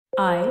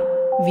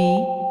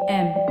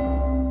IVM.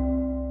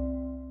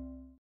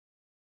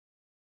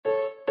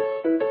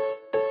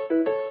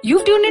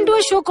 You've tuned into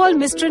a show called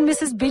Mr. and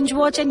Mrs. Binge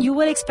Watch, and you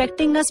were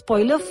expecting a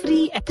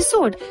spoiler-free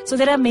episode. So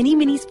there are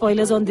many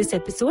spoilers on this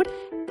episode.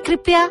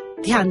 Kripya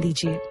ध्यान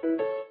दीजिए.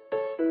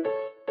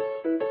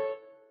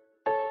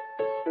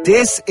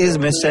 This is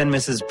Mr. and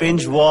Mrs.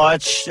 Binge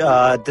Watch.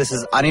 This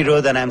is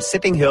Anirudh, and I'm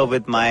sitting here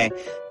with my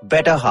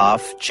better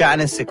half,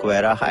 Janice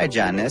Sequeira. Hi,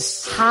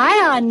 Janice.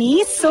 Hi,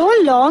 Ani. So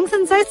long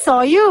since I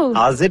saw you.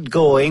 How's it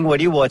going? What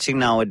are you watching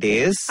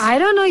nowadays? I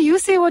don't know. You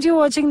say what you're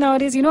watching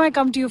nowadays. You know I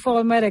come to you for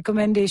all my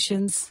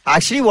recommendations.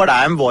 Actually, what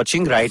I'm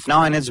watching right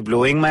now, and it's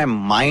blowing my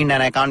mind,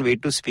 and I can't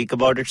wait to speak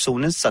about it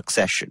soon, is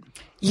Succession.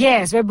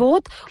 Yes, we're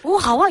both. Oh,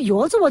 how are you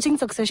also watching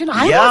Succession?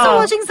 I'm also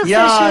watching Succession.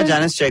 Yeah,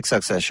 Janice, check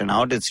Succession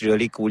out. It's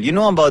really cool. You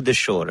know about this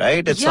show,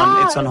 right? It's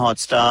on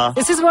Hotstar.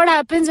 This is what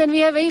happens when we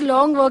have very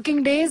long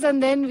working days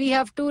and then we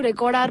have to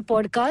record our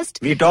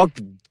podcast. We talked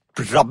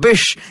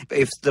rubbish.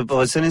 If the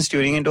person is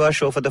tuning into our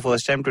show for the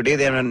first time today,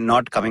 they are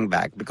not coming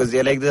back because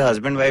they're like, the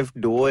husband-wife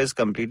duo is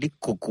completely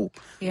cuckoo.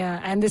 Yeah,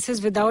 and this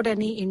is without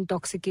any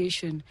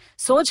intoxication.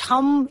 सोच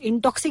हम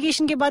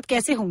intoxication के बाद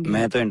कैसे होंगे?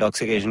 मैं तो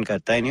intoxication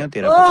करता ही नहीं हूँ,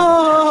 तेरा पता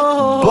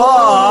नहीं.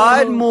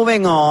 But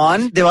moving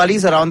on, Diwali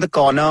is around the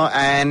corner,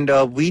 and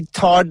we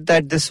thought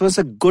that this was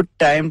a good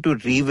time to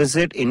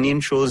revisit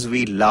Indian shows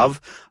we love.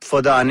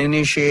 For the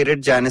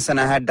uninitiated, Janice and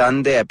I had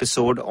done the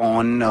episode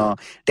on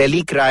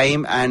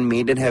Telecrime and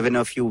Made in Heaven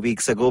a few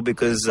weeks ago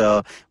because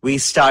we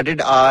started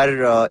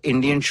our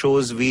Indian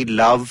shows we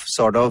love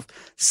sort of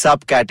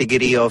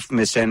subcategory of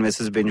Mr. and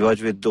Mrs. Binge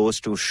Watch with those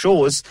two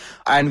shows,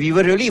 and we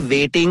were really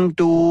waiting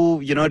to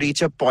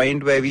reach a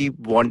point where we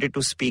wanted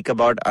to speak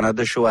about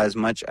another show as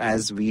much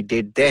as we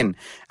did then,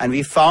 and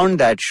we found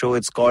that show.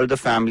 It's called The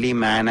Family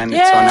Man, and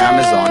it's on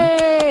Amazon.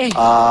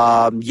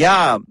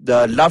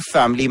 The Love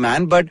Family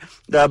Man, but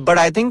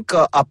I think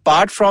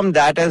apart from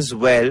that as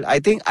well, I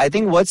think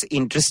what's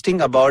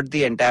interesting about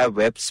the entire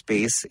web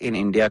space in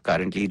India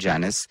currently,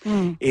 Janice,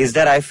 is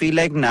that I feel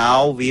like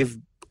now we've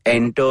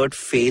entered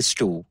phase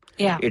 2.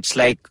 Yeah. It's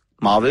like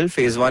Marvel,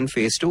 phase 1,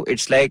 phase 2.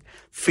 It's like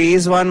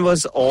phase 1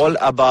 was all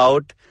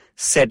about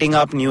setting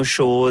up new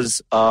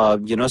shows,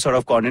 sort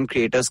of content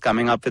creators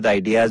coming up with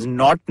ideas,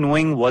 not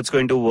knowing what's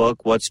going to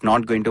work, what's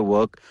not going to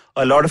work.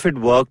 A lot of it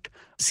worked.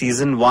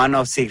 Season 1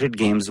 of Sacred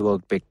Games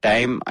worked big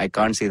time. I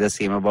can't say the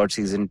same about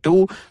season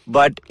 2,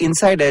 but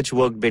Inside Edge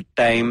worked big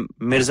time.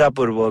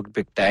 Mirzapur worked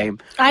big time.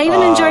 I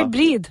even enjoyed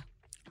Breathe.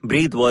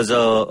 Breathe was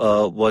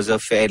a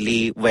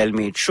fairly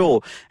well-made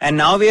show, and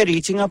now we are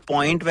reaching a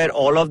point where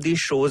all of these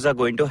shows are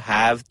going to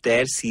have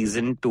their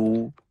seasons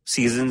 2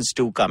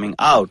 coming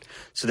out.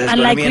 So there's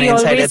going to be an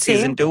Inside Edge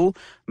season 2,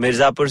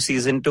 Mirzapur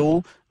season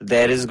 2.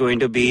 There is going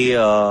to be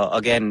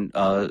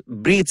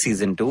Breathe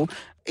season 2.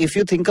 If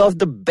you think of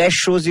the best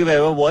shows you've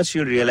ever watched,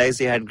 you realize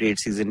they had great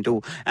season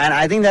 2. And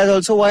I think that's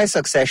also why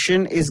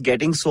Succession is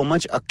getting so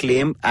much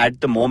acclaim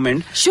at the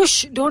moment.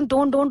 Shush, don't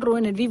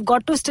ruin it. We've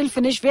got to still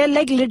finish. We're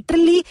like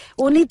literally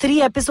only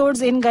 3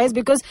 episodes in, guys,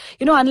 because,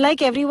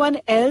 unlike everyone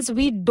else,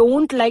 we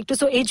don't like to.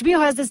 So HBO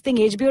has this thing.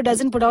 HBO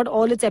doesn't put out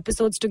all its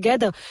episodes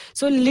together.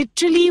 So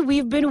literally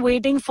we've been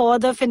waiting for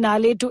the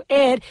finale to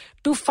air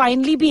to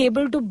finally be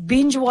able to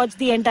binge watch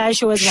the entire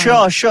show as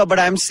well. Sure. But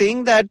I'm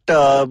saying that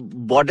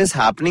what is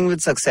happening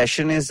with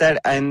Succession is that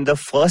in the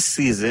first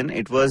season,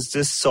 it was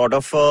this sort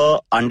of a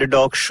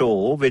underdog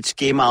show which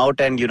came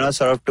out and,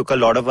 sort of took a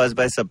lot of us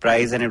by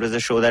surprise, and it was a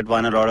show that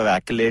won a lot of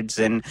accolades.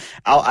 And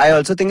I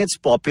also think its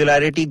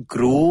popularity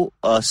grew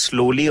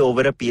slowly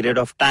over a period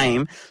of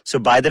time. So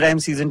by the time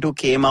season 2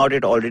 came out,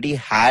 it already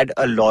had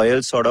a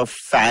loyal sort of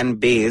fan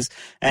base.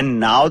 And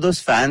now those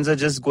fans are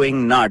just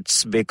going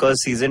nuts because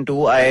season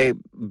 2, I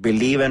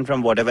believe, and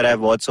from whatever I've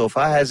watched so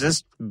far, has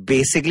just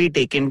basically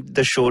taken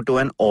the show to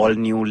an all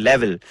new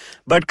level.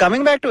 But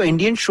coming back to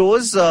Indian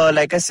shows,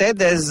 like I said,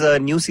 there's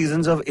new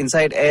seasons of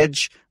Inside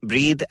Edge,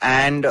 Breathe,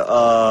 and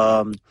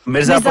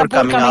Mirzapur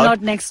coming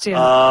out next year.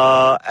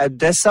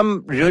 There's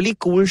some really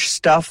cool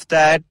stuff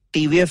that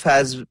TVF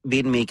has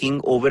been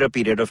making over a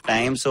period of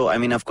time. So,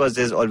 of course,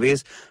 there's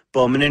always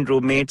Permanent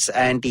Roommates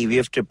and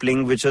TVF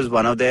Tripling, which was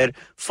one of their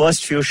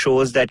first few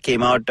shows that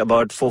came out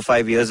about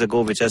 4-5 years ago,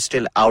 which are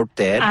still out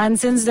there. And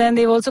since then,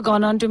 they've also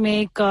gone on to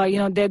make,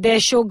 their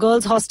show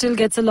Girls Hostel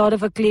gets a lot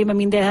of acclaim.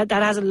 That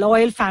has a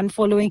loyal fan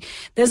following.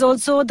 There's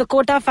also The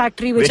Kota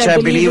Factory, which I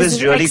believe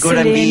is really excellent.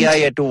 Good, and we are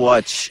yet to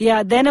watch.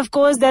 Yeah, then of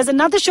course, there's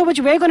another show which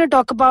we're going to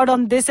talk about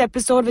on this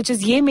episode, which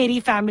is Ye Meri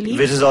Family.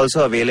 Which is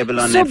also available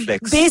on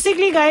Netflix. So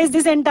basically, guys,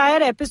 this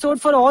entire episode,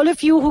 for all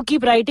of you who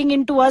keep writing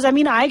into us,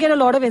 I get a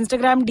lot of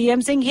Instagram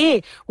DM saying,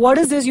 hey, what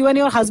is this? You and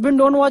your husband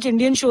don't watch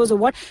Indian shows or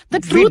what? The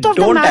truth of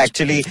the matter...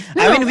 actually.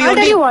 I'll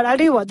tell you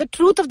what. The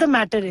truth of the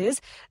matter is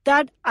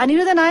that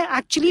Anirudh and I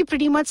actually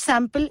pretty much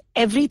sample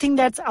everything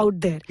that's out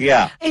there.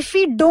 Yeah. If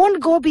we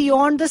don't go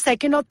beyond the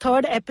second or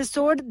third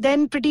episode,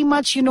 then pretty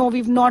much,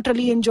 we've not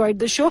really enjoyed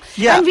the show.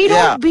 Yeah. And we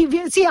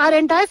don't... See, our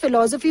entire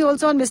philosophy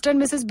also on Mr.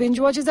 and Mrs. Binge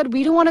Watch is that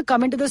we don't want to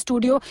come into the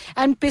studio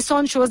and piss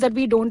on shows that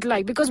we don't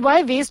like. Because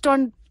why waste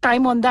on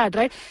time on that,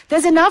 right?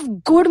 There's enough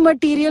good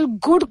material,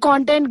 good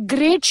content,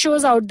 great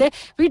shows out there.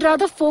 We'd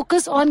rather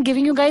focus on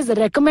giving you guys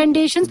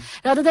recommendations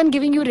rather than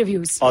giving you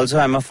reviews. Also,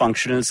 I'm a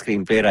functional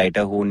screenplay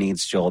writer who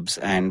needs jobs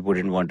and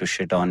wouldn't want to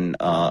shit on,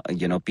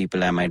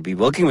 people I might be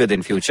working with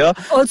in future.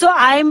 Also,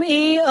 I'm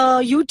a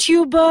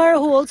YouTuber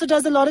who also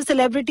does a lot of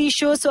celebrity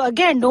shows. So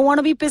again, don't want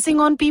to be pissing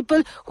on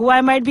people who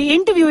I might be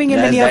interviewing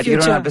in the near future. You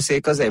don't have to say,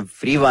 because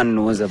everyone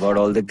knows about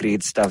all the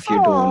great stuff you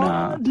do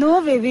now.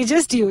 No, baby,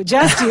 just you.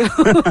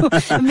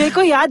 मेरे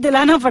को याद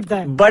दिलाना पड़ता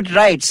है. But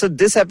right, so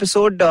this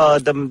episode,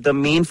 the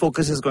main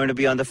focus is going to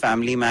be on The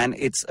Family Man.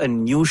 It's a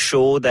new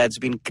show that's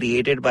been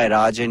created by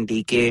Raj and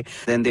DK.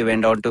 Then they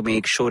went on to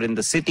make Shore in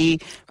the City,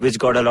 which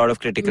got a lot of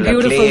critical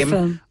acclaim.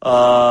 Film.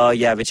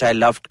 Which I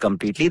loved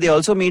completely. They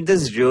also made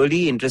this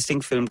really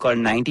interesting film called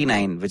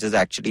 99, which is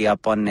actually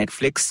up on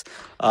Netflix.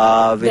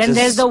 Then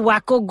there's the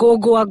Wacko Go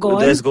Goa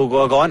Gone. There's Go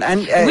Goa Gone.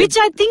 And, which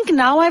I think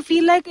now I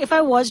feel like if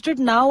I watched it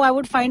now, I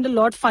would find a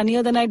lot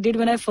funnier than I did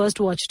when I first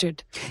watched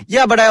it.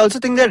 Yeah, but I also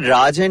think that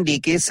Raj and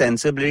DK's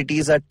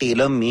sensibilities are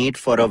tailor-made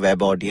for a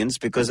web audience,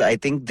 because I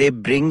think they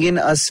bring in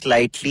a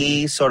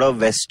slightly sort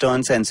of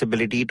Western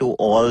sensibility to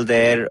all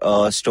their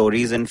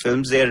stories and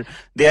films. They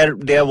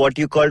are what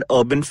you call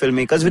urban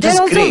filmmakers, which is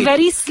great. They're also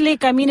very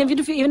slick. I mean,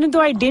 even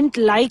though I didn't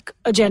like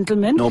A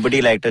Gentleman.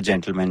 Nobody liked A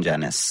Gentleman,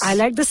 Janice. I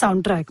liked the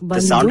soundtrack.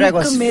 The soundtrack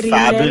was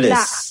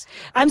fabulous.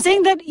 I'm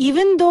saying that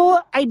even though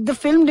the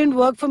film didn't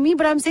work for me,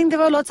 but I'm saying there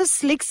were lots of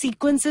slick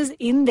sequences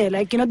in there.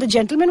 Like, The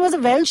Gentleman was a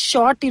well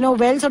shot,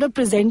 well sort of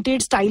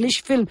presented,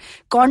 stylish film.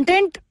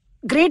 Content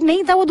great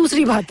nahi tha, wo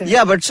dusri baat hai.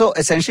 Yeah, but so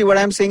essentially what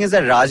I'm saying is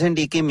that Raj and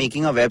DK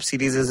making a web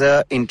series is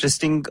a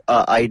interesting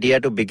idea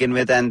to begin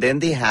with, and then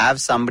they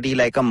have somebody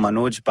like a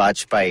Manoj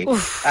Bajpayee.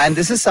 Oof. And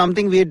this is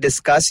something we had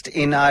discussed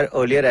in our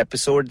earlier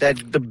episode,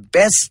 that the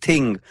best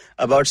thing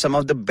about some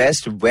of the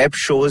best web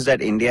shows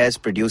that India is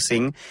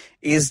producing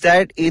is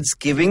that it's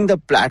giving the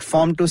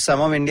platform to some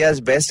of India's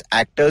best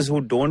actors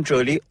who don't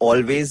really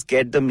always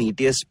get the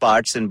meatiest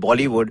parts in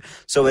Bollywood.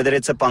 So whether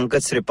it's a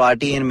Pankaj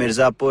Tripathi in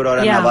Mirzapur or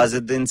a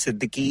Nawazuddin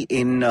Siddiqui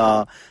in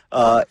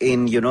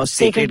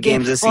Sacred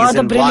Games of Season 1. Or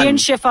the brilliant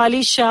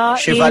Shefali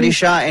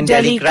Shah in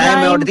Delhi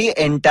Crime. Or the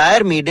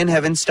entire Made in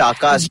Heaven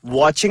starcast.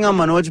 Watching a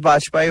Manoj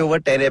Bajpayee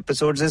over 10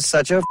 episodes is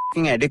such a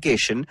fucking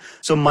education.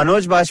 So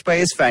Manoj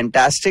Bajpayee is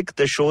fantastic.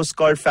 The show's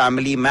called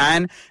Family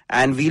Man,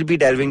 and we'll be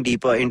delving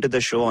deeper into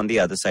the show on the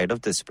other side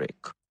of this break.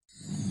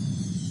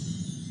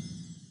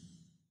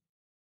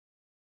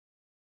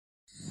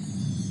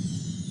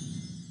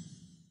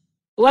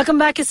 Welcome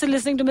back. You're still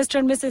listening to Mr.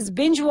 and Mrs.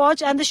 Binge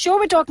Watch, and the show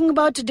we're talking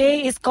about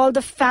today is called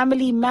The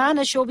Family Man,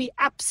 a show we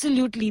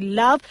absolutely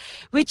love,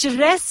 which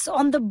rests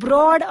on the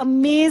broad,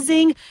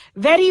 amazing,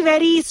 very,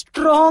 very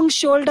strong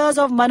shoulders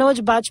of Manoj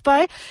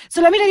Bajpayee.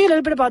 So let me tell you a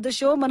little bit about the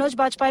show. Manoj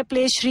Bajpayee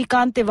plays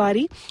Shrikant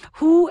Tiwari,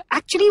 who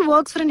actually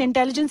works for an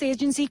intelligence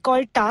agency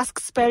called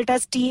TASC, spelled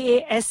as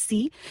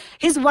TASC.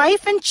 His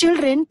wife and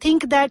children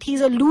think that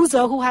he's a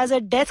loser who has a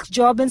desk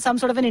job in some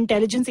sort of an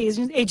intelligence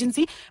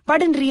agency,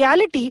 but in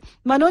reality,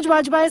 Manoj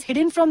Bajpayee is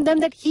hidden from them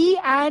that he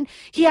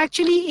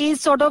actually is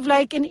sort of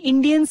like an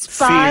Indian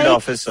spy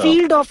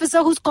field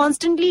officer who's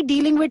constantly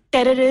dealing with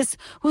terrorists,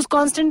 who's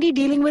constantly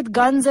dealing with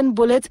guns and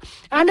bullets.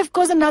 And of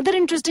course, another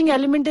interesting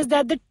element is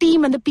that the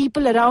team and the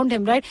people around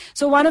him, right?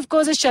 So one, of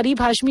course, is Sharif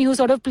Hashmi, who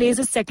sort of plays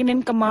his second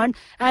in command,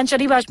 and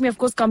Sharif Hashmi, of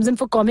course, comes in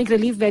for comic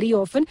relief very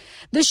often.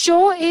 The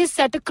show is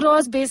set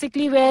across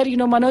basically where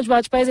Manoj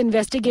Bajpayee is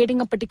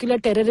investigating a particular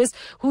terrorist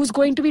who's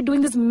going to be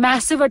doing this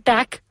massive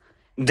attack.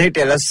 They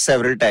tell us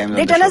several times.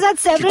 They tell us that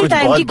several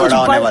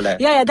times.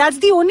 Yeah, that's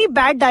the only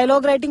bad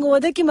dialogue writing over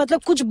there. कि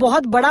मतलब कुछ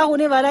बहुत बड़ा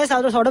होने वाला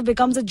है, sort of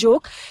becomes a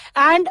joke.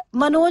 And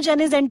Manoj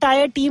and his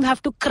entire team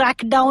have to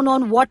crack down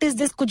on what is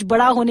this कुछ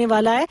बड़ा होने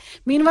वाला है.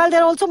 Meanwhile,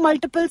 there are also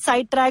multiple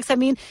side tracks. I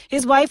mean,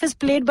 his wife is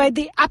played by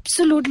the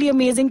absolutely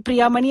amazing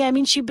Priyamani. I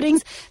mean, she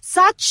brings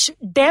such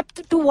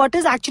depth to what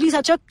is actually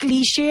such a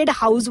cliched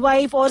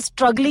housewife or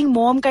struggling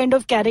mom kind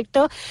of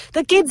character.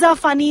 The kids are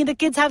funny. The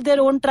kids have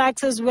their own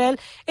tracks as well.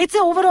 It's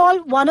overall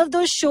one of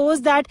those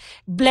shows that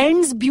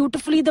blends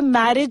beautifully the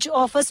marriage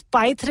of a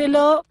spy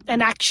thriller,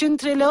 an action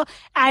thriller,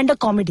 and a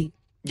comedy.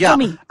 Yeah,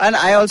 and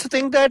I also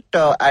think that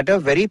at a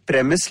very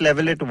premise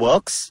level it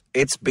works.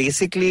 It's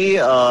basically,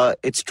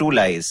 it's True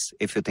Lies,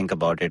 if you think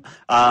about it.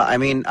 I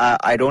mean,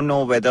 I don't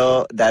know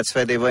whether that's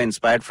where they were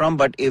inspired from,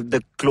 but if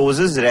the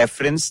closest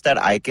reference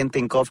that I can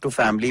think of to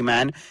Family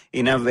Man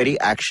in a very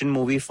action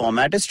movie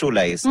format is True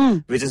Lies,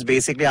 which is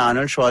basically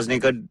Arnold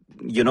Schwarzenegger,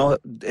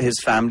 his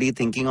family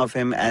thinking of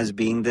him as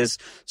being this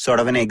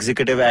sort of an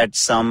executive at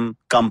some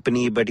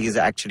company, but he's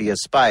actually a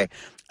spy.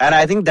 And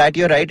I think that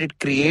you're right. It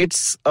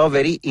creates a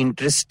very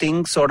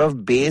interesting sort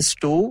of base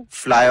to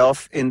fly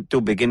off in to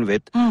begin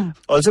with.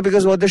 Also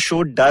because what the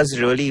show does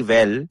really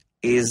well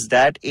is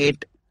that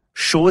it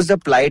shows the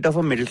plight of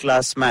a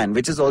middle-class man,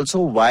 which is also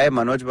why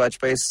Manoj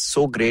Bajpayee is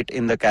so great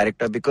in the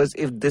character. Because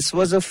if this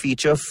was a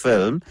feature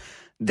film,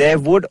 there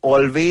would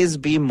always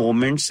be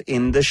moments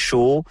in the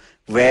show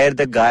where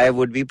the guy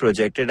would be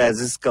projected as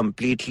this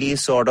completely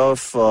sort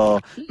of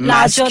Larger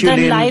masculine,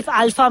 than life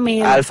alpha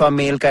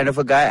male kind of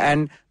a guy,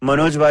 and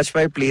Manoj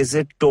Bajpayee plays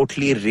it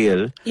totally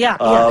real,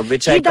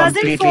 which He I doesn't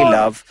completely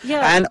love.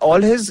 Yeah. And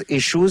all his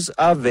issues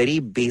are very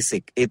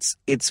basic.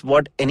 It's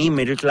what any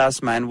middle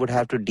class man would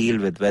have to deal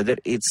with, whether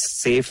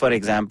it's, say, for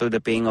example, the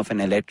paying of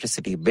an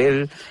electricity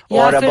bill,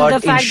 or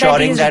about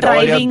ensuring that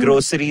all your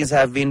groceries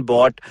have been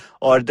bought,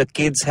 or the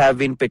kids have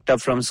been picked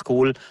up from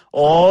school.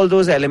 All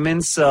those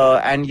elements,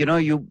 and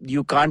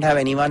you can't have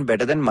anyone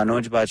better than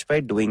Manoj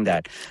Bajpayee doing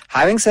that.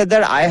 Having said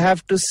that, I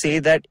have to say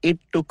that it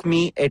took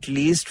me at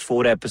least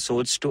 4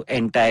 episodes to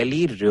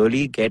entirely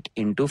really get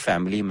into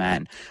Family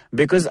Man,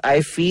 because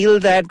I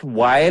feel that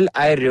while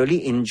I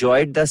really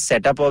enjoyed the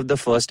setup of the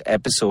first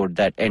episode,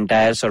 that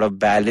entire sort of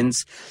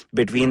balance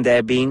between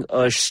there being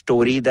a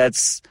story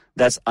that's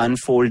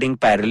unfolding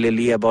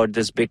parallelly about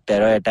this big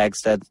terror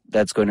attacks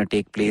that's going to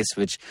take place,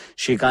 which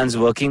Shrikant's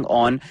working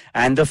on,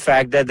 and the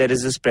fact that there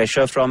is this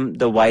pressure from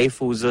the wife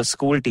who's a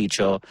school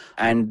teacher,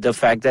 and the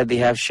fact that they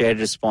have shared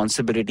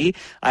responsibility.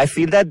 I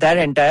feel that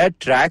entire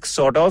track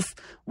sort of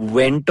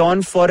went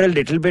on for a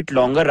little bit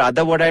longer.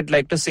 Rather, what I'd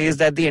like to say is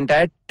that the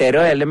entire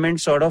terror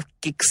element sort of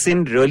kicks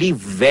in really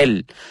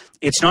well.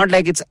 It's not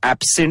like it's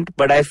absent,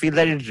 but I feel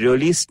that it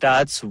really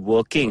starts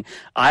working.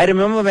 I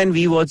remember when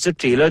we watched the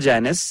trailer,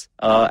 Janice,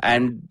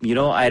 and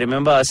I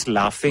remember us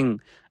laughing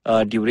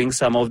during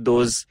some of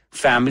those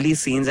family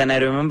scenes, and I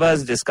remember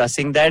us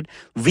discussing that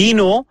we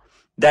know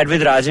that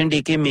with Rajan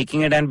DK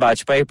making it and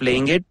Bajpayee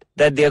playing it,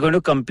 that they're going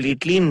to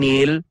completely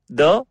nail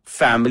the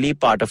family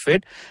part of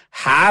it.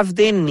 Have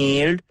they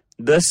nailed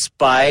the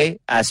spy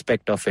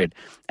aspect of it?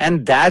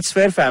 And that's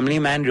where Family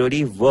Man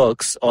really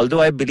works,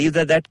 although I believe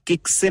that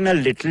kicks in a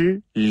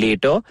little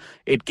later.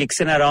 It kicks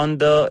in around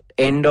the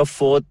end of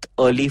 4th,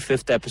 early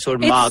 5th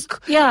episode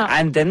mark. Yeah.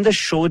 And then the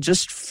show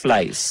just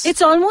flies.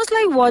 It's almost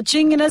like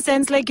watching, in a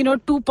sense, like,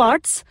 2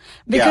 parts.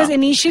 Because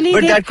initially...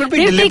 But that could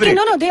be deliberate.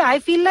 I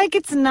feel like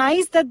it's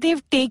nice that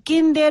they've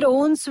taken their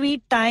own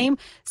sweet time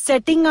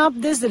setting up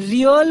this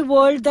real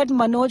world that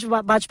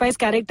Manoj Bajpayee's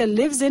character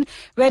lives in,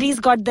 where he's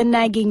got the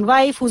nagging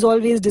wife who's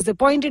always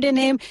disappointed in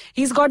him.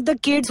 He's got the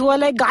kids who are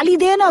like, gali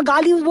de na,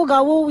 gali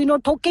wo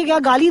thoke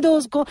gaya, gali do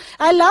usko.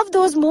 I love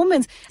those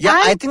moments. Yeah,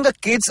 I think the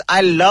kids,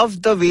 I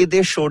love the way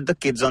they showed the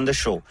kids on the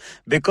show,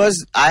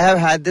 because I have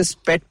had this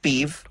pet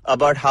peeve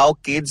about how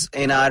kids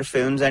in our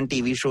films and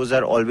TV shows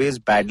are always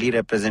badly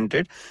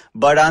represented.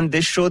 But on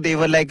this show, they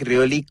were like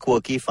really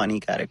quirky,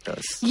 funny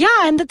characters.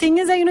 Yeah, and the thing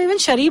is that, even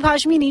Sharif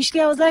Hashmi, initially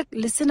I was like,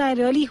 listen, I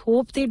really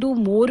hope they do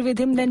more with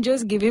him than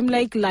just give him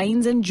like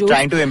lines and jokes.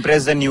 Trying to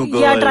impress the new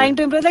girl. Yeah, trying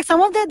to impress. Like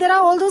some of that, there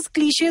are all those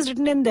cliches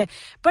written in there.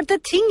 But the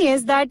thing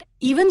is that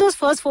even those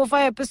first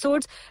 4-5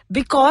 episodes,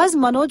 because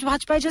Manoj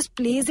Bajpayee just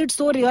plays it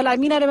so real. I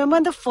mean, I remember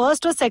in the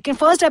first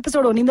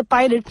episode only, in the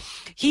pilot,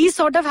 he's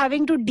sort of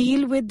having to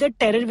deal with the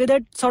terror, with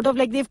a sort of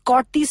like they've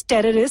caught these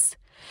terrorists.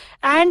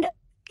 And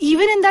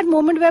even in that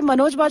moment where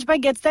Manoj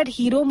Bajpayee gets that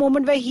hero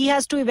moment where he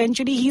has to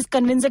eventually, he's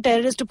convinced the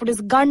terrorist to put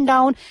his gun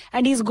down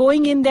and he's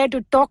going in there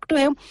to talk to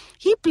him.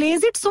 He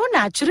plays it so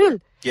natural.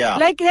 Yeah.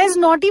 Like there's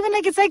not even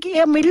like, it's like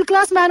a middle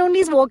class man only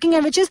is walking,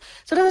 and which is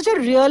sort of such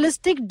a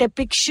realistic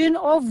depiction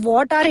of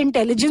what our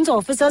intelligence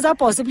officers are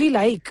possibly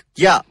like.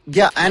 Yeah.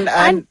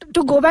 And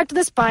to go back to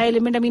the spy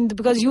element, I mean,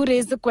 because you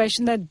raised the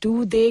question that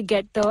do they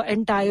get the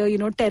entire,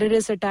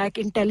 terrorist attack,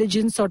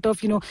 intelligence sort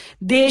of,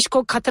 desh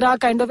ko khatra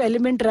kind of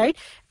element right?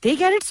 They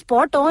get it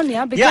spot on,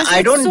 yeah. Because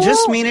I don't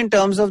just mean in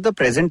terms of the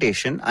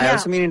presentation. I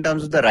also mean in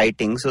terms of the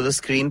writing. So the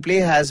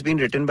screenplay has been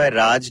written by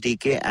Raj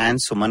DK and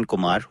Suman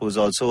Kumar, who's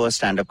also a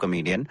stand-up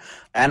comedian.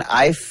 And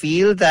I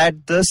feel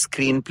that the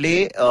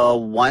screenplay,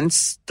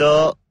 once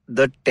the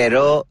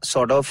terror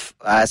sort of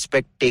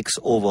aspect takes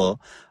over,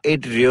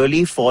 it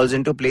really falls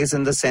into place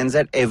in the sense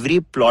that every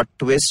plot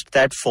twist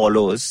that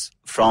follows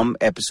from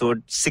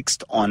episode 6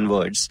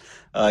 onwards,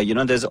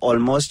 there's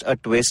almost a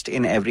twist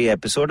in every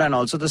episode, and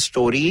also the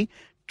story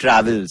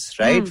travels,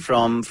 right?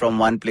 From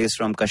one place,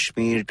 from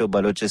Kashmir to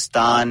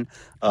Balochistan,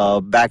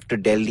 back to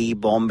Delhi,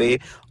 Bombay.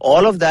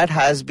 All of that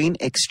has been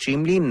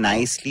extremely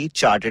nicely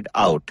charted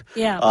out.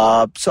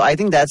 Yeah. So I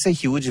think that's a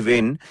huge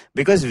win,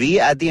 because we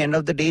at the end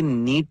of the day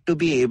need to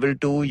be able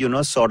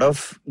to, sort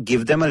of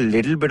give them a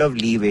little bit of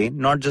leeway,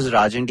 not just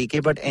Rajan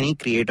DK, but any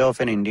creator of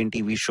an Indian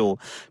TV show,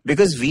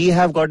 because we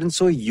have gotten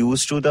so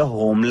used to the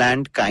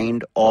Homeland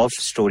kind of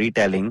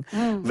storytelling,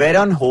 where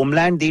on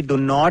Homeland they do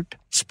not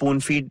spoon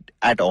feed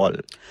at all.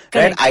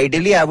 Right?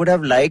 Ideally, I would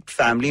have liked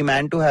Family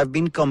Man to have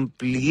been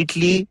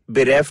completely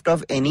bereft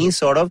of any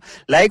sort of,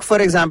 like, for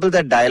example,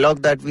 the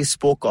dialogue that we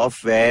spoke of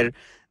where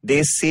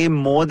they say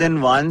more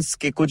than once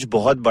कि कुछ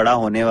बहुत बड़ा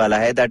होने वाला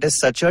है. That is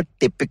such a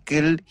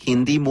typical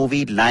Hindi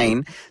movie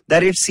line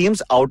that it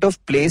seems out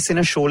of place in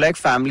a show like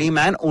Family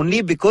Man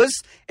only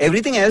because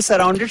everything else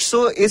around it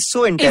is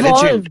so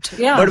intelligent. Evolved,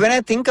 yeah. But when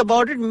I think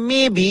about it,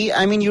 maybe,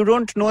 I mean, you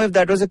don't know if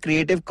that was a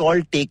creative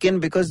call taken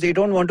because they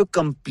don't want to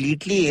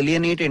completely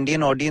alienate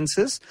Indian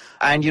audiences.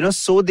 And,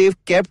 so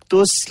they've kept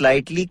those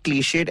slightly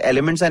cliched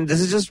elements. And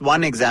this is just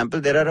one example.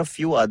 There are a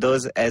few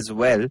others as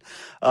well.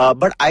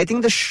 But I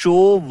think the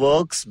show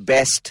works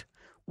best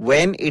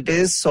when it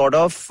is sort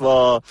of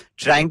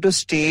trying to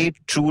stay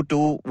true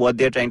to what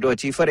they're trying to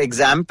achieve. For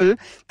example,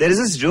 there is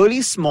this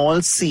really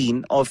small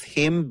scene of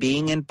him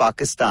being in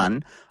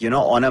Pakistan,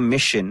 on a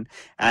mission,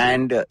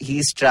 and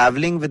he's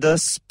traveling with a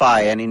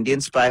spy, an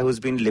Indian spy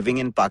who's been living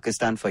in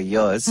Pakistan for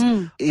years.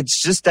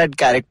 It's just that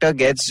character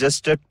gets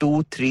just a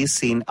 2-3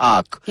 scene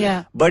arc.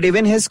 Yeah. But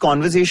even his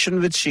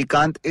conversation with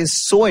Shrikant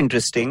is so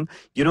interesting.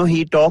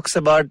 He talks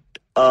about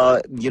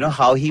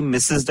how he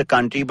misses the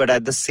country, but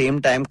at the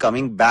same time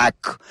coming back.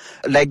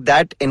 Like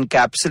that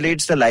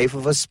encapsulates the life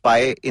of a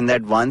spy in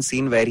that one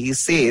scene where he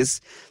says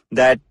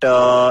that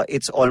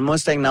it's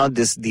almost like now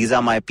these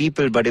are my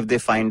people, but if they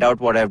find out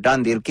what I've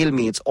done, they'll kill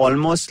me. It's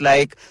almost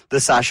like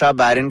the Sacha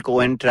Baron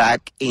Cohen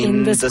track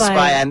in The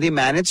Spy, and they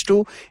managed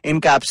to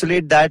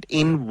encapsulate that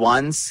in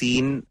one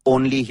scene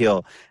only here.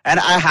 And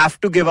I have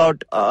to give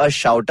out a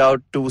shout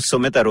out to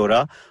Sumit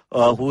Arora,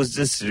 who's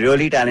this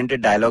really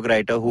talented dialogue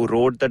writer who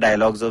wrote the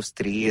dialogues of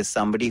Stree, is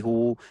somebody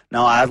who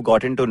now I've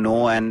gotten to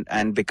know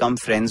and become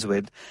friends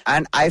with.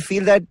 And I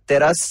feel that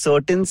there are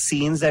certain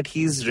scenes that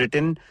he's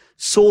written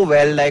so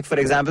well. Like, for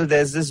example,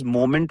 there's this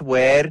moment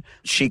where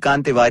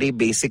Shrikant Tiwari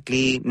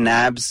basically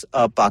nabs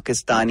a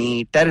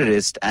Pakistani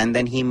terrorist, and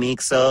then he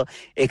makes a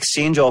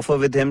exchange offer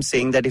with him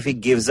saying that if he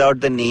gives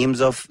out the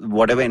names of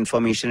whatever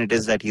information it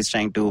is that he's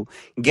trying to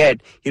get,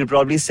 he'll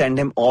probably send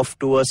him off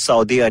to a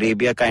Saudi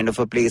Arabia kind of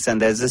a place.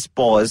 And there's this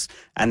pause,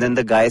 and then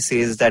the guy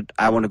says that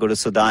I want to go to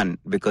Sudan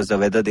because the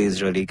weather there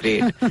is really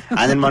great.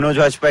 And then Manoj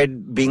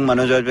Vajpayee, being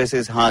Manoj Vajpayee,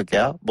 says, "Haan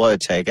kya? Bahut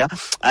acha hai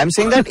kya?" I'm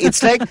saying that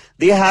it's like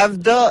they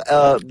have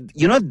the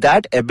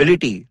that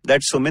ability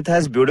that Sumit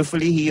has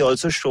beautifully. He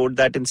also showed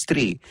that in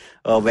Stree,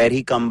 where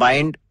he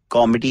combined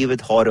comedy with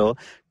horror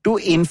to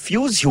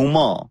infuse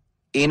humor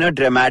in a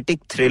dramatic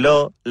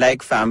thriller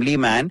like Family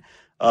Man.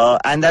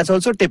 And that's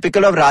also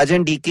typical of Raj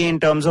and DK in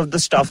terms of the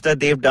stuff that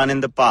they've done in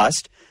the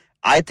past.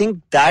 I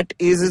think that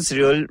is its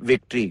real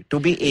victory, to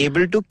be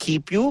able to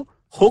keep you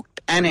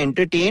hooked and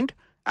entertained,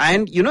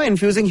 and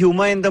infusing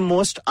humor in the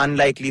most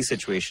unlikely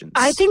situations.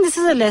 I think this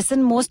is a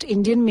lesson most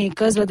Indian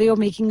makers, whether you're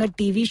making a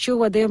TV show,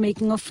 whether you're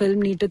making a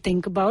film, need to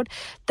think about,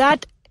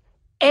 that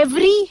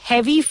every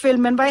heavy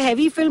film, and by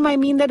heavy film I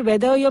mean that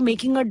whether you're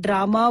making a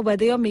drama,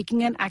 whether you're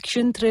making an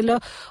action thriller,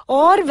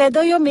 or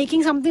whether you're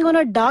making something on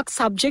a dark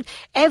subject,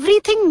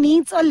 everything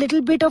needs a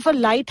little bit of a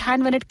light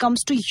hand when it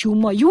comes to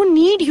humor. You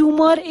need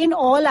humor in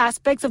all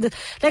aspects of this.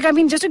 Like, I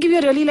mean, just to give you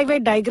a really, we're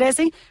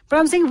digressing, but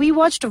I'm saying we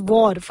watched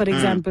War, for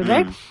example,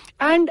 right?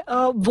 And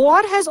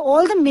War has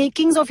all the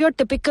makings of your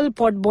typical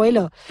pot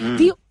boiler.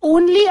 The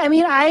only,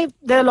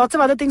 there are lots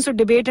of other things to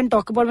debate and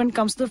talk about when it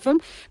comes to the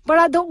film,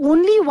 but the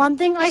only one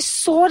thing I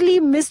sorely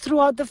missed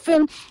throughout the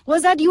film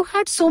was that you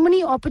had so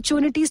many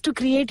opportunities to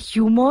create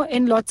humor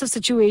in lots of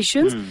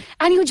situations,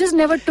 and you just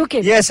never took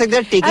it. Yes, like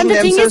they're taking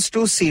themselves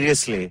too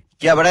seriously.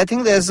 Yeah, but I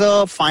think there's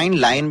a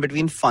fine line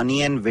between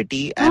funny and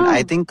witty, and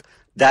I think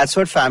that's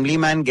what Family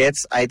Man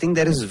gets. I think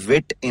there is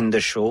wit in the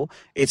show.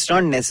 It's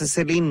not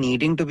necessarily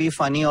needing to be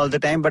funny all the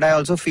time, but I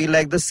also feel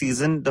like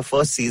the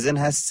first season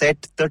has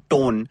set the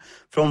tone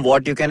from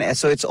what you can.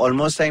 So it's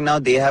almost like now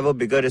they have a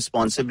bigger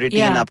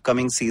responsibility in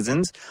upcoming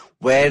seasons,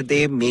 where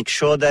they make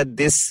sure that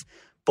this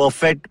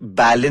perfect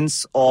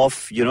balance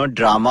of,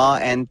 drama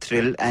and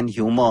thrill and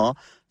humor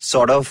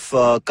sort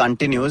of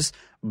continues.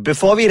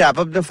 Before we wrap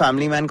up the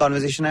Family Man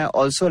conversation, I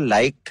also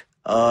liked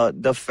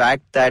the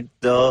fact that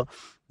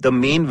the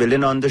main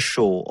villain on the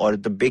show, or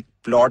the big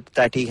plot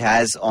that he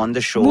has on the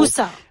show,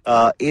 Musa,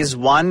 is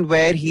one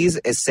where he's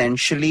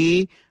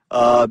essentially,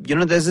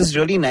 there's this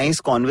really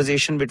nice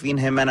conversation between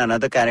him and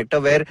another character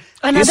where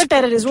another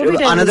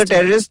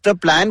terrorist. The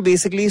plan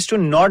basically is to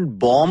not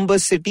bomb a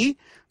city,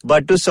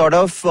 but to sort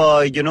of,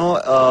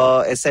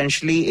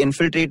 essentially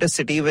infiltrate a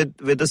city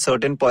with a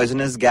certain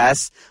poisonous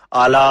gas,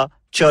 a la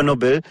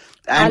Chernobyl,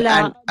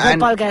 and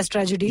Bhopal gas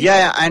tragedy.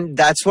 Yeah, and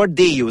that's what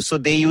they use. So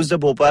they use the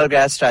Bhopal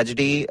gas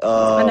tragedy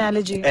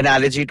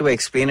analogy to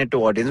explain it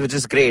to audience, which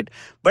is great.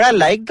 But I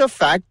like the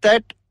fact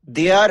that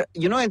they are,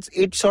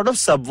 it sort of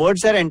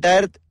subverts their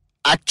entire.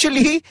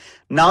 Actually,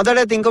 now that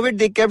I think of it,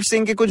 they kept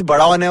saying कि कुछ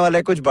बड़ा होने वाला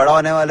है, कुछ बड़ा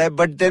होने वाला है,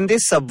 but then they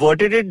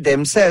subverted it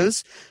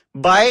themselves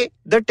by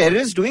the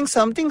terrorists doing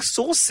something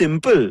so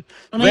simple,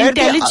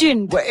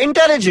 intelligent,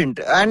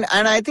 and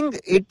I think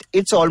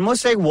it's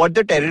almost like what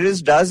the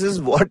terrorist does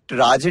is what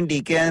Raj and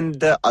DK and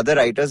the other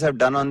writers have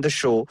done on the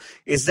show,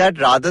 is that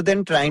rather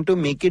than trying to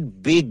make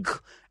it big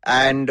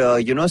and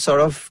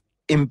sort of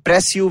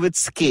impress you with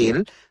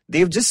scale,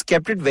 they've just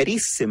kept it very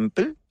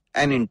simple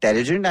and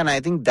intelligent, and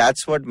I think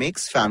that's what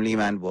makes Family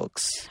Man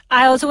works.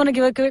 I also want to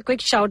give a quick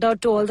shout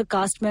out to all the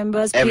cast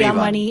members. Everyone.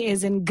 Priyamani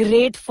is in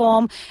great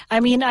form.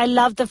 I mean, I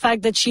love the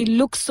fact that she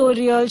looks so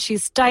real.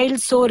 She's styled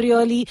so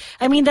really.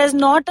 I mean, there's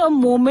not a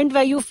moment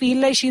where you feel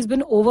like she's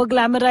been over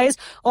glamorized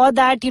or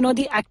that,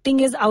 the acting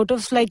is out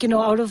of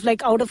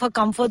her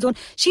comfort zone.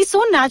 She's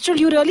so natural.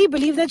 You really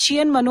believe that she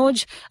and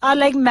Manoj are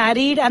like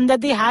married and that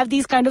they have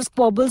these kind of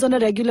squabbles on a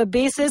regular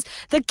basis.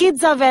 The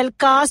kids are well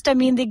cast. I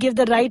mean, they give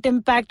the right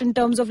impact in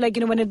terms of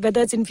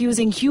whether it's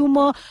infusing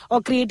humor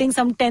or creating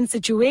some tense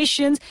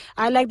situations.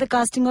 I like the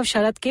casting of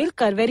Sharat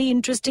Kelkar. Very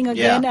interesting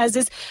again as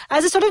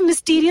a sort of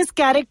mysterious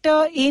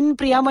character in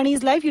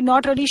Priyamani's life. You're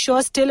not really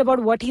sure still about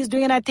what he's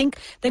doing, and I think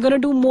they're going to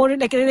do more.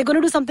 They're going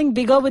to do something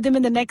bigger with him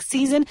in the next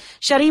season.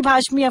 Sharib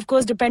Hashmi, of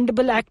course,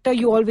 dependable actor.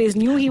 You always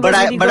knew he was.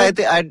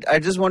 I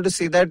just want to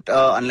say that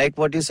unlike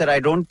what you said, I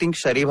don't think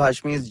Sharib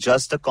Hashmi is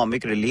just a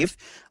comic relief.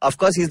 Of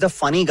course, he's the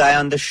funny guy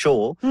on the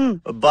show,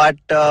 but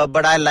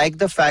I like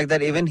the fact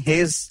that even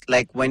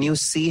when you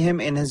see him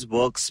in his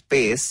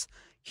workspace,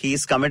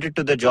 he's committed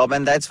to the job,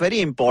 and that's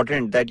very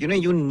important. That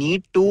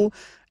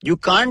you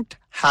can't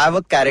have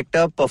a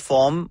character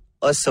perform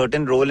a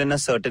certain role in a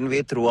certain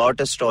way throughout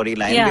a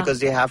storyline because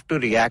they have to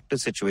react to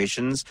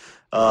situations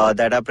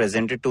that are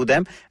presented to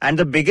them. And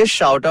the biggest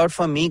shout out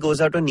for me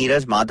goes out to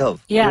Neeraj Madhav,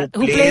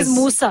 who plays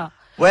Musa.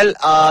 Well,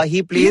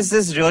 he plays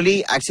this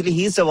really. Actually,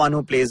 he's the one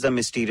who plays the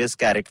mysterious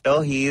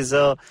character. He is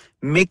a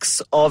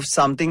mix of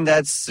something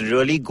that's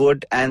really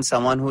good and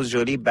someone who's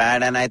really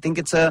bad, and I think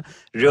it's a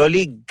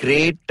really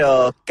great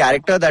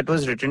character that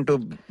was written to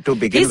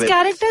begin with. His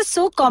character is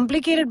so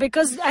complicated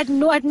because at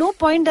no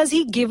point does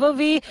he give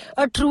away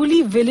a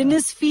truly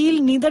villainous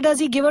feel, neither does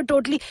he give a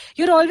totally.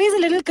 You're always a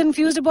little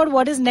confused about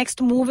what his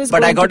next move is.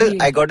 But I got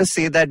to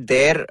say that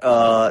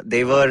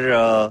they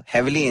were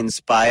heavily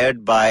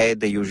inspired by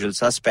The Usual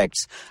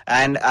Suspects,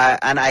 and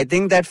I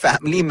think that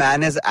Family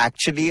Man is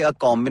actually a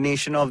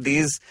combination of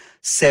these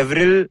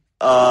several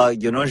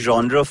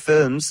genre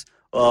films,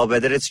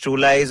 whether it's True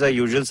Lies or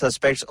Usual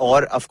Suspects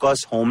or of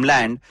course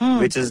Homeland,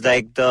 which is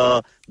like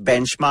the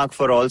benchmark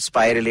for all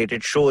spy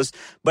related shows.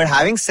 But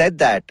having said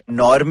that,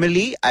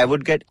 normally I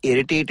would get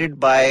irritated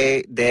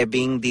by there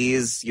being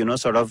these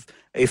sort of,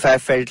 if I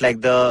felt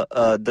like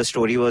the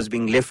story was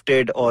being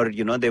lifted or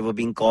they were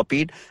being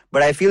copied.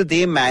 But I feel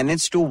they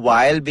managed to,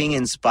 while being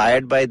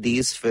inspired by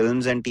these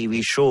films and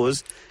TV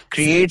shows,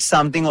 create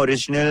something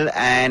original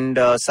and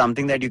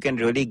something that you can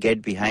really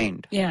get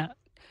behind. Yeah.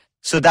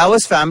 So that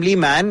was Family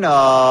Man.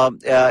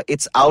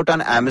 It's out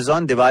on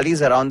Amazon. Diwali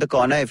is around the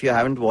corner. If you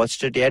haven't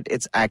watched it yet,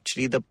 it's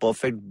actually the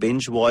perfect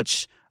binge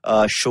watch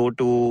show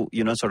to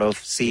sort of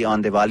see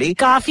on Diwali.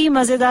 Kafi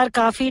mazedar,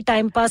 kafi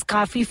time pass,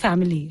 kafi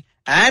family.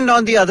 And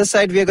on the other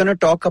side, we are going to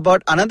talk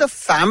about another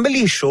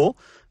family show.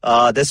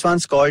 This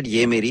one's called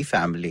Ye Meri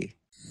Family.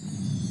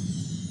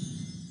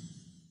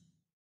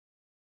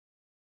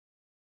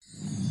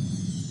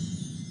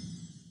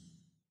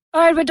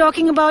 Alright, we're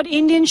talking about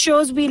Indian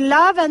shows we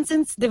love, and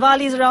since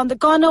Diwali is around the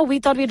corner, we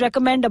thought we'd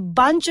recommend a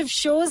bunch of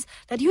shows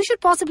that you should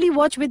possibly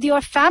watch with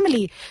your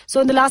family.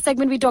 So in the last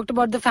segment, we talked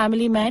about The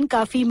Family Man.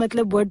 Kafi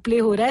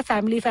wordplay ho raha hai,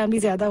 family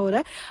zyada ho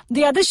raha hai.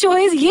 The other show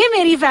is Ye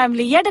Meri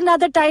Family, yet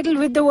another title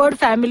with the word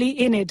family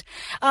in it.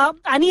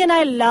 Ani and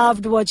I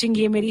loved watching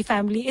Ye Meri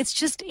Family. It's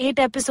just 8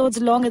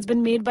 episodes long. It's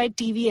been made by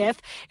TVF.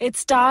 It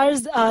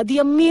stars the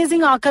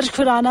amazing Akash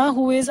Khurana,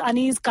 who is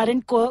Ani's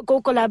current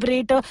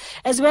co-collaborator,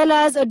 as well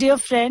as a dear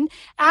friend.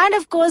 And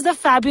of course, the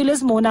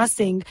fabulous Mona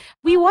Singh.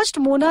 We watched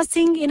Mona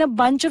Singh in a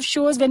bunch of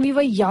shows when we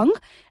were young.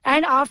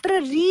 And after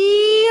a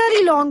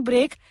really long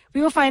break,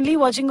 we were finally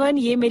watching her in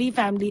Ye Meri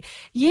Family.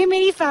 Ye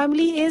Meri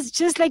Family is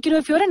just like,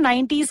 if you're a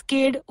 90s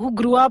kid who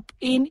grew up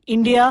in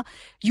India,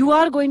 you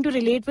are going to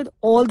relate with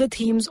all the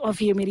themes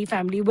of Ye Meri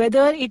Family.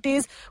 Whether it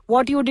is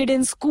what you did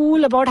in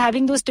school, about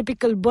having those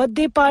typical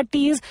birthday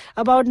parties,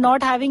 about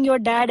not having your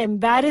dad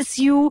embarrass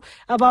you,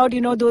 about,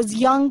 those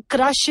young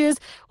crushes.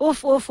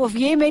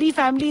 Ye Meri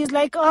Family is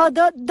like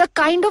the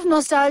kind of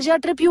nostalgia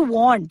trip you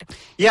want.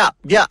 Yeah.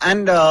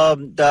 And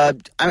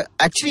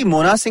actually,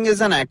 Mona Singh is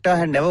an actor I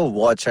had never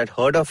watched. I'd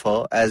heard of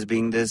her as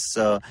being this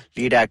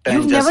lead actor.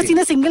 You've never seen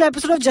a single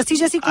episode of Jassi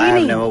Jassi? I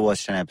have never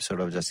watched an episode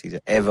of Jassi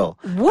ever.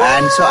 What?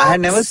 And so I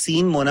had never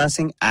seen Mona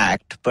Singh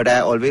act, but I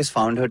always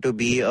found her to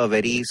be a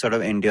very sort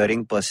of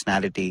enduring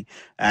personality,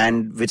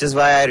 and which is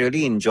why I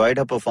really enjoyed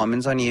her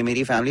performance on Ye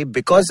Meri Family,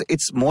 because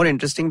it's more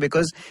interesting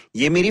because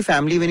Ye Meri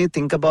Family, when you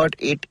think about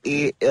it,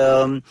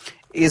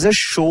 is a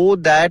show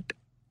that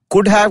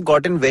could have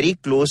gotten very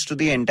close to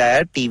the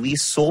entire TV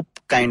soap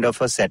kind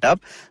of a setup,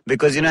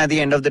 because at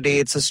the end of the day,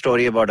 it's a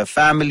story about a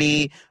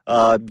family.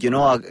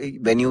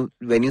 When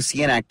you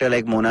see an actor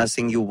like Mona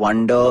Singh, you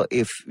wonder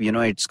if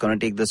it's going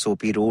to take the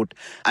soapy route.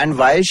 And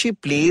while she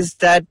plays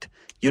that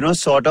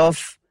sort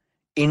of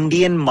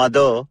Indian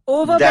mother,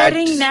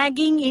 overbearing,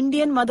 nagging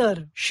Indian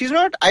mother, she's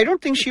not. I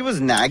don't think she was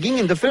nagging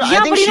in the film.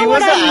 I think she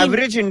was an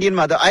average Indian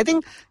mother. I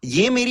think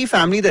Ye Meri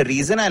Family, the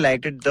reason I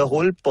liked it, the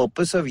whole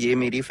purpose of Ye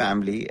Meri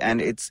Family,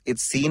 and it's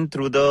seen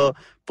through the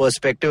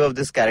perspective of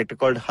this character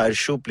called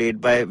Harshu,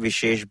 played by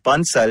Vishesh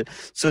Bansal.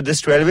 So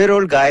this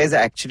 12-year-old guy is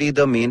actually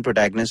the main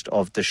protagonist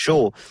of the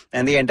show,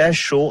 and the entire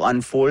show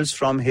unfolds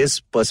from his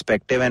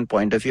perspective and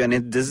point of view.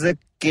 And this is a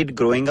kid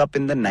growing up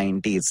in the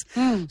 90s.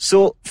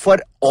 So for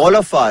all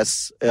of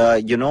us,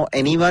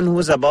 anyone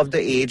who's above the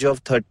age of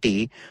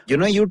 30,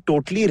 you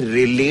totally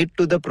relate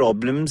to the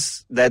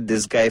problems that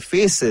this guy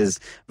faces,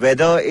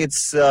 whether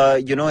it's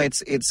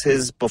it's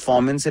his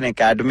performance in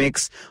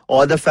academics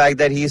or the fact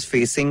that he's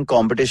facing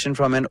competition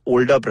from an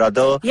older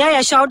brother.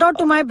 Yeah. Shout out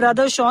to my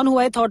brother Sean, who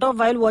I thought of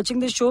while watching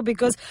this show,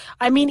 because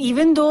I mean,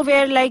 even though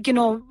we're like,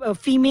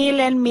 female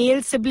and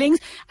male siblings,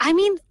 I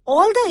mean,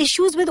 all the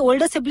issues with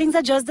older siblings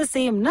are just the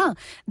same, na?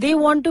 They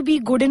want to be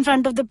good in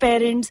front of the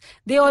parents.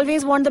 They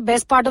always want the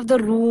best part of the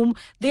room.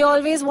 They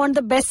always want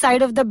the best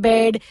side of the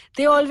bed.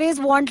 They always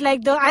want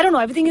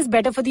everything is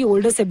better for the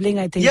older sibling,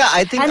 I think. Yeah,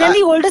 I think. And then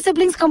the older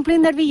siblings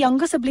complain that we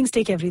younger siblings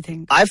take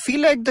everything. I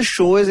feel like the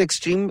show is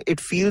extreme. It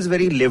feels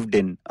very lived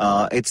in.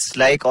 It's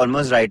like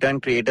almost writer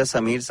and creator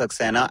Sameer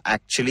Saxena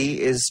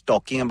actually is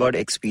talking about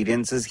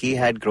experiences he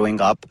had growing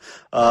up.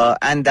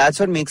 And that's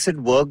what makes it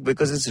work,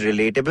 because it's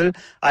relatable.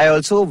 I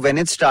also, when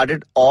it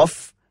started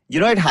off,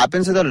 it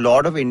happens with a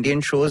lot of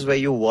Indian shows where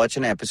you watch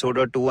an episode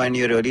or two and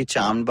you're really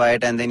charmed by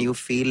it, and then you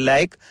feel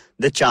like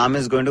the charm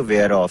is going to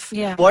wear off.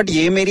 Yeah. What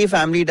Ye Meri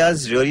Family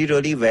does really,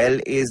 really well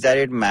is that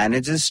it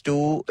manages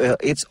to,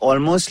 it's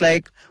almost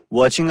like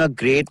watching a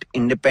great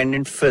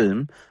independent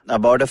film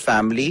about a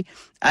family.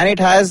 And it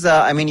has,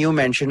 you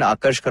mentioned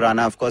Akash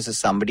Khurana, of course, is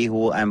somebody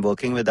who I'm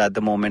working with at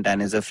the moment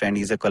and is a friend.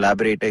 He's a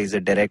collaborator, he's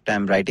a director.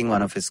 I'm writing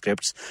one of his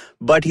scripts.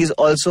 But he's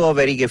also a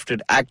very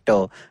gifted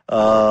actor.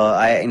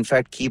 I, in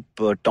fact, keep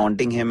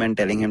taunting him and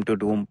telling him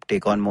to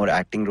take on more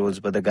acting roles.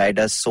 But the guy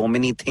does so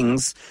many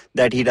things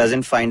that he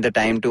doesn't find the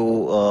time to,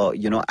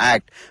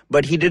 act.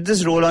 But he did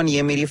this role on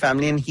Ye Meri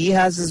Family, and he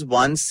has this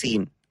one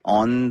scene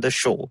on the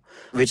show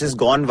which has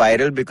gone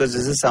viral, because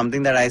this is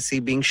something that I see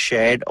being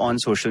shared on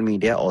social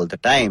media all the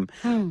time,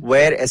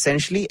 where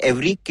essentially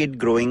every kid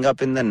growing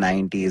up in the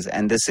 90s,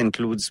 and this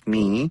includes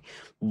me,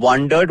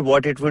 wondered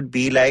what it would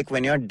be like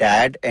when your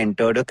dad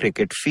entered a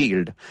cricket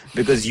field,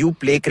 because you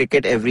play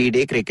cricket every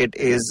day. Cricket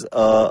is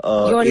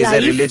a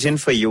religion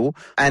for you,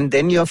 and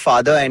then your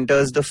father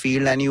enters the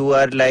field and you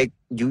are like,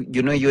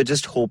 you're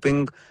just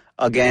hoping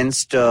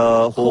against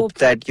hope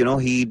that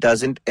he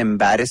doesn't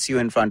embarrass you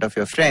in front of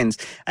your friends.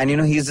 And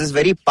he's this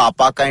very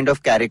papa kind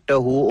of character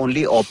who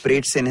only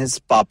operates in his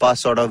papa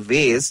sort of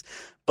ways.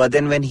 But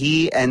then when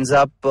he ends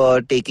up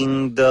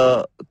taking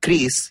the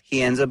crease,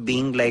 he ends up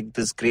being like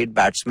this great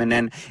batsman,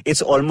 and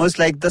it's almost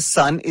like the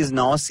son is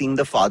now seeing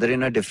the father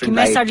in a different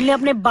light.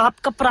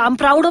 I'm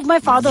proud of my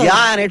father.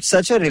 Yeah, and it's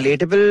such a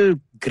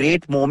relatable,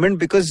 great moment,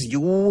 because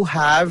you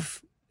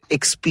have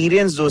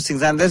experience those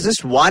things. And there's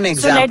just one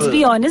example. So let's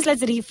be honest,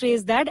 let's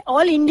rephrase that. All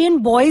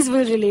Indian boys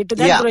will relate to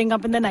that growing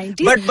up in the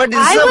 90s. But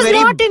I was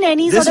not in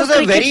any sort of cricket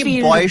field. This was a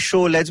very boy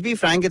show. Let's be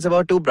frank, it's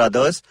about two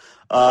brothers.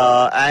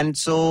 And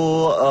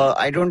so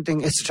I don't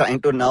think it's trying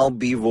to now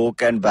be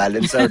woke and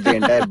balance out the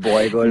entire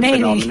boy-girl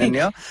phenomenon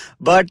here.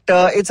 But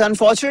it's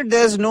unfortunate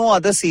there's no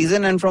other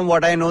season. And from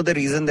what I know, the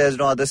reason there's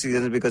no other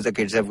season is because the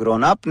kids have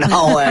grown up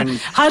now. And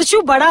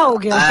Harshu bada ho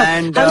gaya.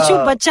 And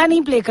Harshu bachcha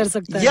nahi play kar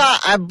sakta hai.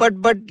 Yeah,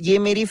 but Ye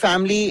Meri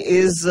Family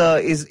is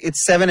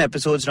it's 7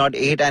 episodes, not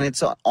 8, and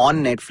it's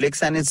on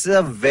Netflix, and it's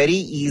a very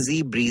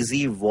easy,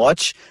 breezy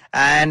watch.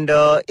 And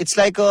it's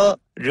like a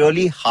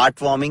really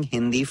heartwarming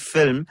Hindi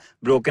film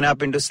broken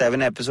up into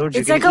 7 episodes.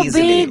 It's like a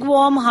big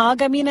warm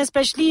hug. I mean,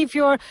 especially if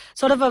you're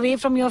sort of away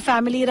from your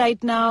family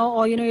right now,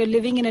 or you're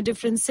living in a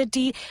different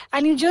city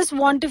and you just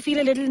want to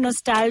feel a little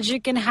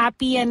nostalgic and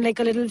happy and like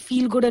a little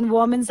feel good and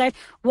warm inside,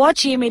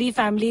 watch Ye Meri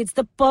Family. It's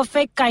the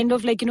perfect kind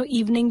of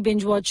evening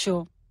binge watch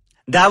show.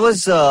 That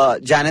was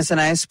Janice and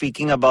I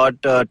speaking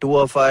about 2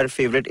 of our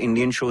favorite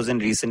Indian shows in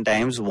recent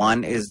times.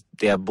 One is,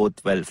 they are both,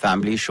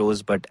 family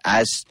shows, but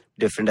as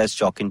different as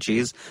chalk and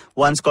cheese.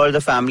 One's called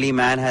The Family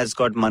Man, has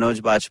got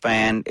Manoj Bajpayee,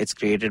 and it's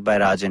created by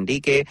Raj and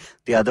DK.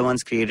 The other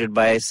one's created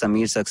by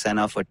Sameer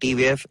Saxena for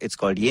TVF. It's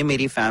called Ye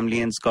Meri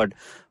Family, and it's got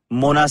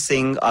Mona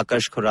Singh,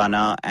 Akash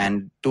Khurana,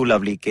 and 2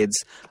 lovely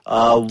kids. 3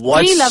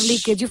 lovely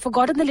kids. You've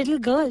forgotten the little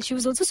girl. She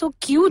was also so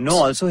cute. No,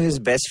 also his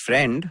best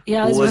friend,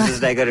 who was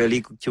just like a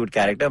really cute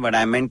character. But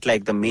I meant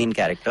like the main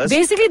characters.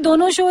 Basically,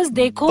 dono shows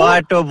dekho.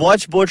 But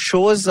watch both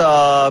shows.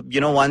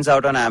 One's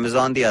out on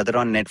Amazon, the other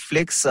on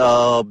Netflix.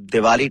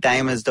 Diwali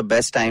time is the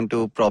best time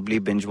to probably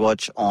binge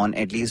watch on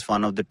at least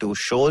one of the 2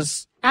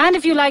 shows. And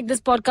if you like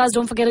this podcast,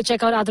 don't forget to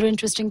check out other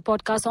interesting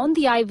podcasts on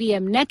the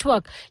IVM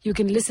network. You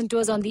can listen to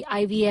us on the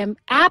IVM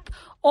app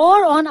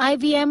or on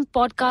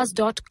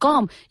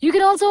ivmpodcast.com. You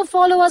can also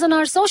follow us on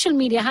our social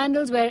media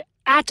handles. We're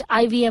at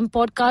IVM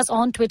Podcast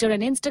on Twitter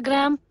and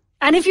Instagram.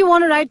 And if you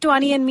want to write to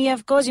Ani and me,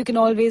 of course, you can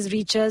always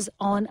reach us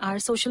on our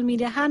social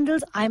media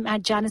handles. I'm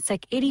at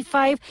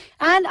JanisSec85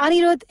 and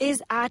Anirudh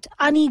is at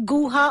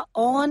Aniguha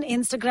on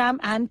Instagram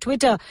and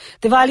Twitter.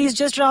 Diwali is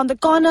just around the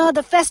corner.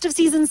 The festive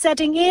season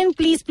setting in.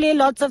 Please play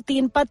lots of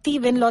Teen Patti,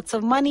 win lots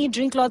of money,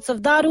 drink lots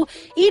of daru,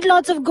 eat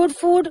lots of good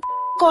food.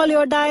 all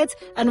your diets,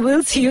 and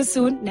we'll see you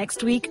soon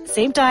next week.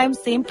 Same time,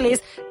 same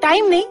place.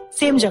 Time nahi,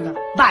 same jagah.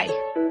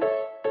 Bye.